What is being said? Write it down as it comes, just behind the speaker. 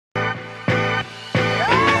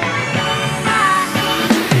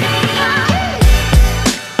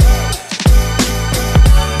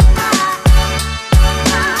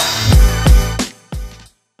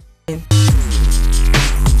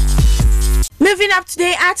Moving up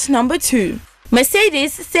today at number 2.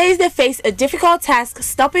 Mercedes says they face a difficult task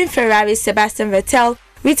stopping Ferrari's Sebastian Vettel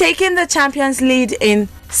retaking the champions lead in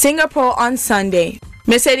Singapore on Sunday.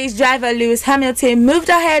 Mercedes driver Lewis Hamilton moved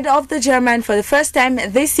ahead of the German for the first time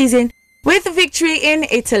this season with victory in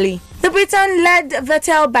Italy. The Briton led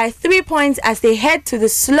Vettel by 3 points as they head to the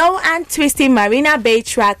slow and twisty Marina Bay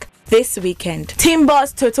track this weekend. Team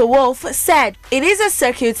boss Toto Wolff said, "It is a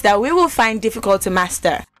circuit that we will find difficult to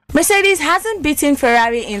master." Mercedes hasn't beaten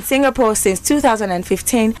Ferrari in Singapore since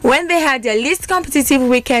 2015 when they had their least competitive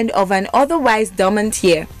weekend of an otherwise dormant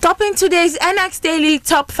year. Topping today's NX Daily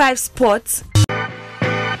Top 5 Sports.